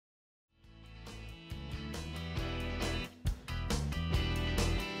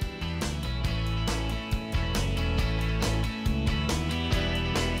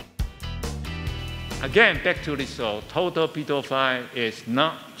again, back to this total P2O5 is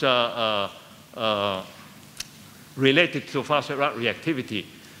not related to phosphate rock reactivity.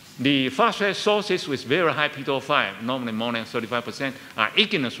 The phosphate sources with very high P2O5, normally more than 35%, are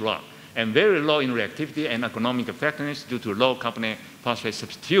igneous rock and very low in reactivity and economic effectiveness due to low carbonate phosphate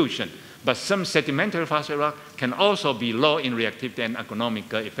substitution. But some sedimentary phosphate rock can also be low in reactivity and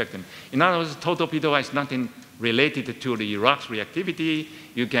economic effectiveness. In other words, total P2O5 is nothing related to the rock's reactivity.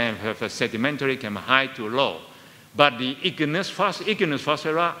 You can have a sedimentary, can be high to low. But the igneous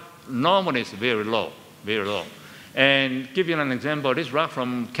phosphate rock normally is very low, very low. And give you an example, this rock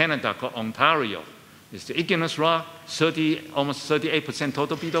from Canada called Ontario. It's the igneous rock, almost 38%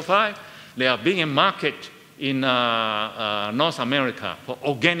 total P2O5. They are being marketed in North America for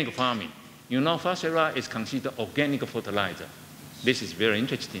organic farming. You know, phosphate rock is considered organic fertilizer. This is very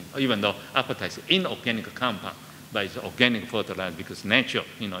interesting, even though apatite is inorganic compound, but it's organic fertilizer because natural,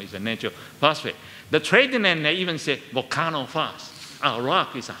 it's a natural phosphate. The trade name, they even say volcano phos. Our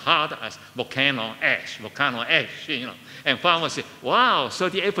rock is hard as volcano ash, And farmers say, wow,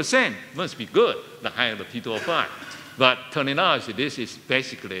 38% must be good, the higher the P2O5. But turning out, this is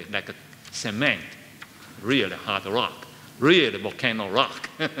basically like a cement, really hard rock, really volcano rock.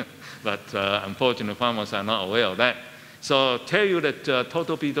 But unfortunately, farmers are not aware of that. So tell you that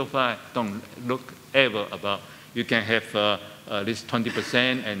total P2O5, don't look ever about, you can have this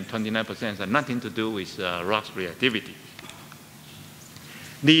 20% and 29% have nothing to do with rock's reactivity.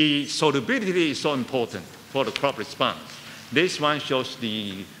 The solubility is so important for the crop response. This one shows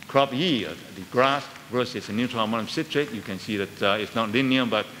the crop yield, the grass versus the neutral ammonium citrate. You can see that it's not linear,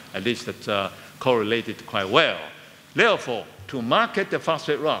 but at least it's correlated quite well. Therefore, to market the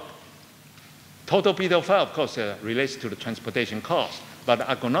phosphate rock, total P2O5, of course, relates to the transportation cost, but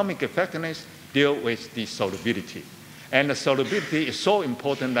the economic effectiveness deals with the solubility. And the solubility is so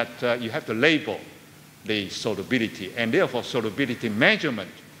important that you have to label the solubility, and therefore solubility measurement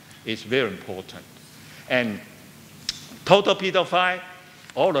is very important. And total P2O5,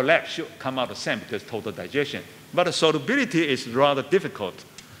 all the labs should come out the same because total digestion. But the solubility is rather difficult.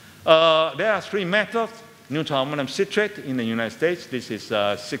 There are three methods. Neutral ammonium citrate in the United States, this is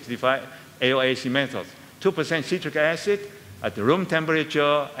 65 AOAC method. 2% citric acid at the room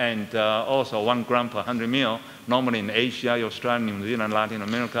temperature, and also 1 gram per 100 ml. Normally in Asia, Australia, New Zealand, Latin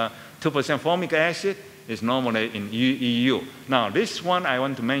America, 2% formic acid is normally in EU. Now, this one I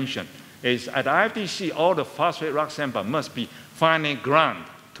want to mention is at IFDC, all the phosphate rock sample must be finely ground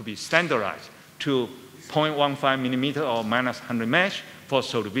to be standardized to 0.15 millimeter or minus 100 mesh for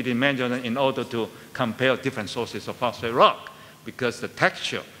solubility measurement in order to compare different sources of phosphate rock, because the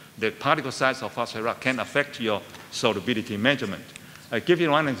texture, the particle size of phosphate rock can affect your solubility measurement. I'll give you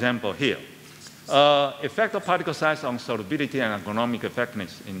one example here. Effect of particle size on solubility and economic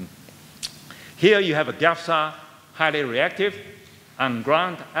effectiveness. Here you have a GAFSA, highly reactive,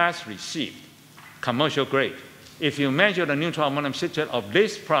 unground as received, commercial grade. If you measure the neutral ammonium citrate of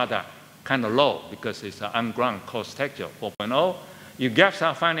this product, kind of low because it's an unground coarse texture, 4.0. You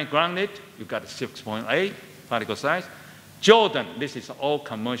GAFSA finely grounded, you got 6.8 particle size. Jordan, this is all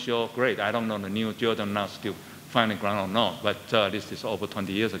commercial grade. I don't know the new Jordan now still finely ground or not, but this is over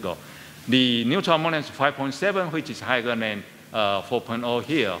 20 years ago. The neutral ammonium is 5.7, which is higher than 4.0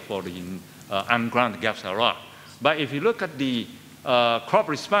 here for the unground GAFSA rock. But if you look at the crop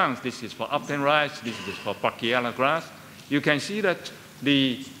response, this is for upland rice, this is for brachialar grass, you can see that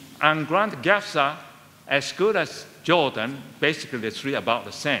the unground GAFSA, as good as Jordan, basically the three about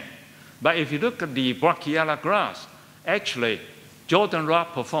the same. But if you look at the brachialar grass, actually Jordan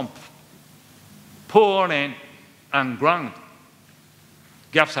rock performed poorer than unground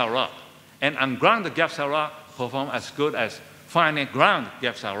GAFSA rock. And unground GAFSA rock performed as good as finely ground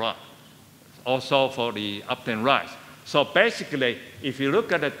GAFSA rock, also for the upland rice. So basically, if you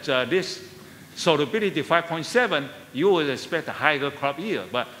look at it, this solubility 5.7, you would expect a higher crop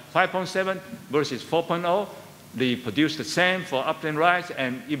yield. But 5.7 versus 4.0, they produce the same for upland rice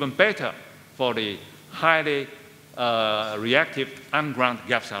and even better for the highly reactive unground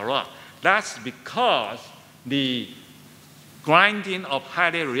GAFSA rock. That's because the grinding of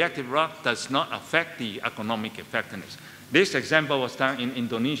highly reactive rock does not affect the economic effectiveness. This example was done in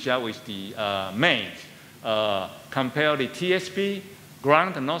Indonesia with the maize. Compare the TSP,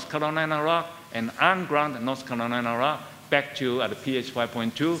 ground North Carolina rock, and unground North Carolina rock back to the pH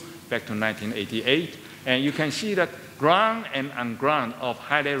 5.2, back to 1988. And you can see that ground and unground of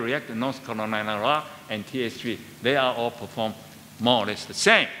highly reactive North Carolina rock and TSP, they are all performed more or less the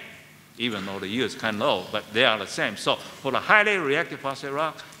same, even though the yield is kind of low, but they are the same. So for the highly reactive phosphate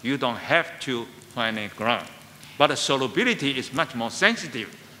rock, you don't have to finely ground. But the solubility is much more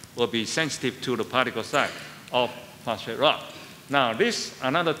sensitive will be sensitive to the particle size of phosphate rock. Now,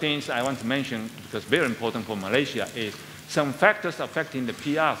 another thing I want to mention, because very important for Malaysia, is some factors affecting the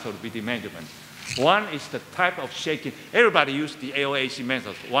PR solubility measurement. One is the type of shaking. Everybody uses the AOAC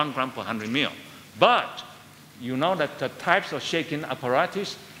method, 1 gram per 100 ml. But you know that the types of shaking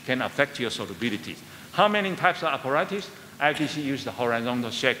apparatus can affect your solubility. How many types of apparatus? ITC uses the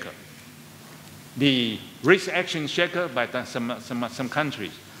horizontal shaker. The wrist action shaker by some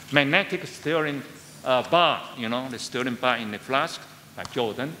countries. Magnetic stirring bar, you know, the stirring bar in the flask by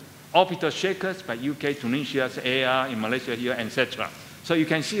Jordan. Orbital shakers by UK, Tunisia, AR in Malaysia here, etc. So you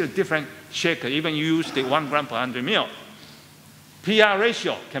can see a different shaker. Even you use the 1 gram per 100 ml. PR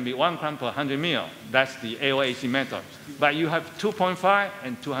ratio can be 1 gram per 100 ml. That's the AOAC method. But you have 2.5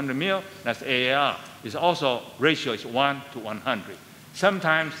 and 200 ml. That's AAR. It's also ratio is 1 to 100.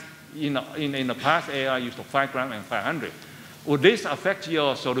 Sometimes in the past, AAR used 5 gram and 500. Would this affect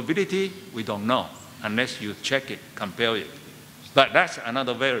your solubility? We don't know unless you check it, compare it. But that's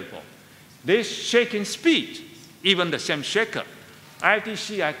another variable. This shaking speed, even the same shaker.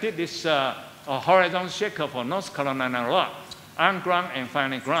 ITC, I did this horizontal shaker for North Carolina rock, unground and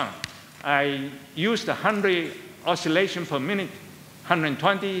finely ground. I used 100 oscillation per minute,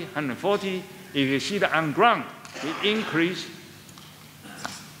 120, 140. If you see the unground, it increased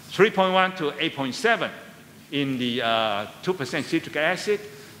 3.1 to 8.7 in the 2% citric acid.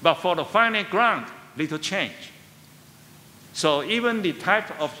 But for the finely ground, little change. So even the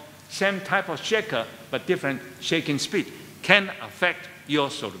same type of shaker, but different shaking speed, can affect your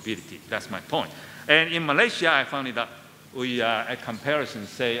solubility. That's my point. And in Malaysia, I found it that we, at comparison,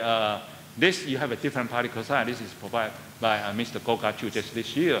 say this, you have a different particle size. This is provided by Mr. Gokachu just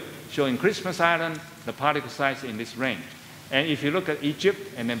this year, showing Christmas Island, the particle size in this range. And if you look at Egypt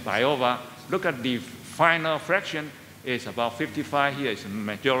and then Biova, look at the final fraction, is about 55 here. It's a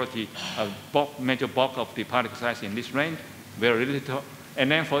majority, major bulk of the particle size in this range, very little.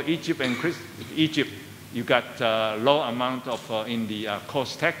 And then for Egypt and Egypt, you got low amount of in the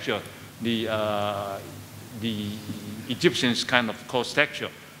coarse texture, the Egyptians kind of coarse texture.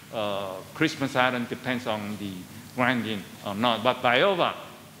 Christmas Island depends on the grinding or not. But Biova,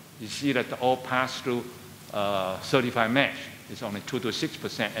 you see that all pass through 35 mesh. It's only 2 to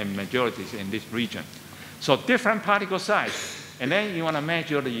 6%, and majority is in this region. So different particle size. And then you want to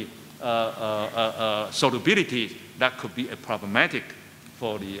measure the solubility. That could be problematic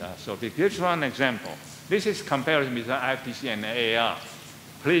for the solubility. Here's one example. This is comparison between IFTC and AAR.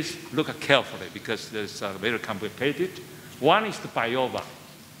 Please look at carefully because it's very complicated. One is the Biova.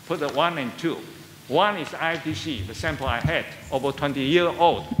 Put the 1 and 2. One is IFTC, the sample I had, over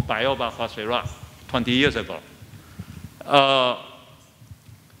 20-year-old Biova phosphate rock, 20 years ago.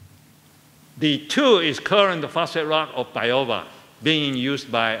 The 2 is current phosphate rock of Biova being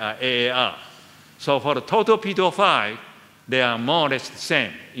used by AAR. So for the total P2O5, they are more or less the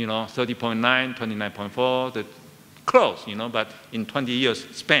same, you know, 30.9, 29.4, close, you know, but in 20 years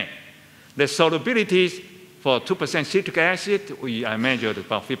span. The solubilities for 2% citric acid, I measured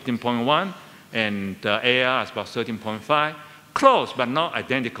about 15.1, and AAR is about 13.5. Close, but not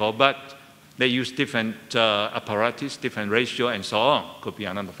identical, but they use different apparatus, different ratio, and so on. Could be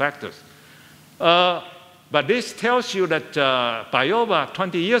another factors. But this tells you that Biova,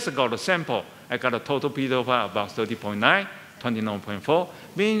 20 years ago, the sample, I got a total P2O5 about 30.9, 29.4,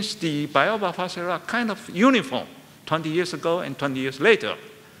 means the Biova phosphate rock kind of uniform 20 years ago and 20 years later.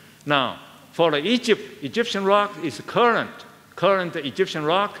 Now, for the Egyptian rock is current Egyptian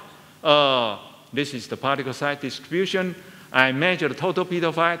rock. This is the particle size distribution. I measured the total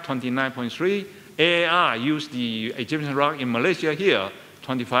P2O5, 29.3. AAR used the Egyptian rock in Malaysia here,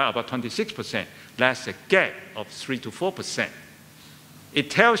 25, about 26%. That's a gap of 3 to 4%. It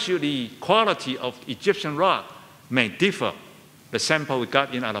tells you the quality of Egyptian rock may differ. The sample we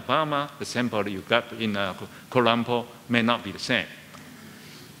got in Alabama, the sample you got in Kuala Lumpur may not be the same.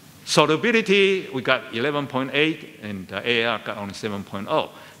 Solubility, we got 11.8, and AAR got only 7.0.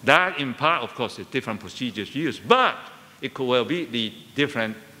 That, in part, of course, is different procedures used, but it could well be the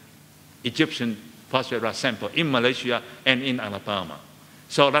different Egyptian phosphate rock sample in Malaysia and in Alabama.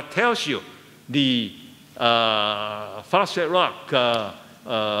 So that tells you the phosphate rock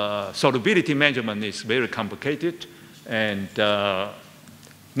solubility measurement is very complicated and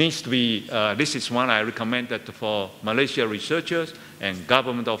needs to be, this is one I recommend that for Malaysia researchers and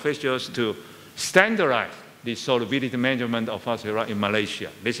government officials to standardize the solubility measurement of phosphate rock in Malaysia.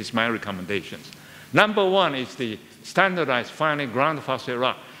 This is my recommendations. Number one is the standardized finely ground phosphate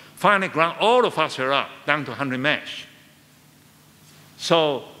rock. Finely ground all the phosphate rock down to 100 mesh.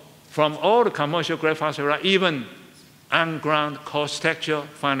 So from all the commercial grade phosphate rock, even unground, coarse texture,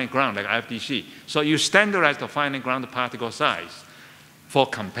 finely ground, like FDC. So you standardize the finely ground particle size for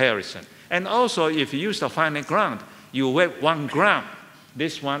comparison. And also, if you use the finely ground, you weigh 1 gram.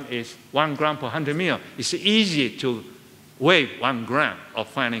 This one is 1 gram per 100 ml. It's easy to weigh 1 gram of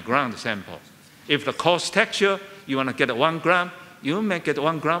finely ground sample. If the coarse texture, you want to get 1 gram, you may get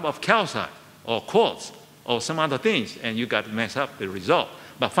 1 gram of calcite or quartz or some other things, and you got to mess up the result.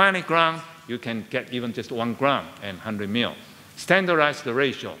 But finely ground, you can get even just 1 gram and 100 ml. Standardize the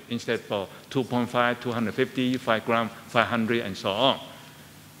ratio instead of 2.5, 250, 5 gram, 500, and so on.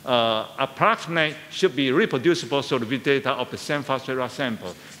 Approximate should be reproducible solubility data of the same phosphate rock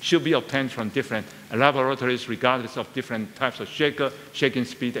sample should be obtained from different laboratories regardless of different types of shaker, shaking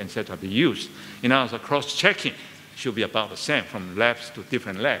speed, etc. be used. In other words, cross-checking should be about the same from labs to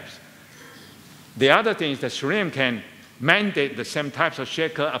different labs. The other thing is that SRIM can mandate the same types of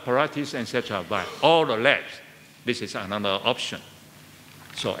shaker, apparatus, etc. by all the labs. This is another option.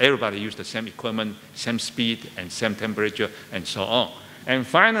 So everybody use the same equipment, same speed, and same temperature, and so on. And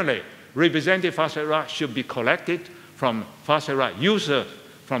finally, representative phosphate rock should be collected from phosphate rock users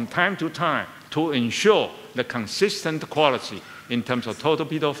from time to time to ensure the consistent quality in terms of total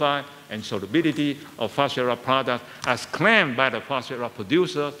P2O5 and solubility of phosphate rock products as claimed by the phosphate rock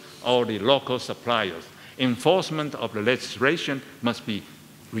producers or the local suppliers. Enforcement of the legislation must be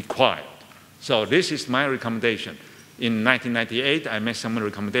required. So this is my recommendation. In 1998, I made some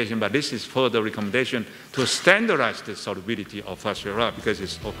recommendation, but this is further recommendation to standardize the solubility of phosphate rock because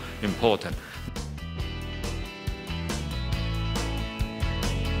it's so important.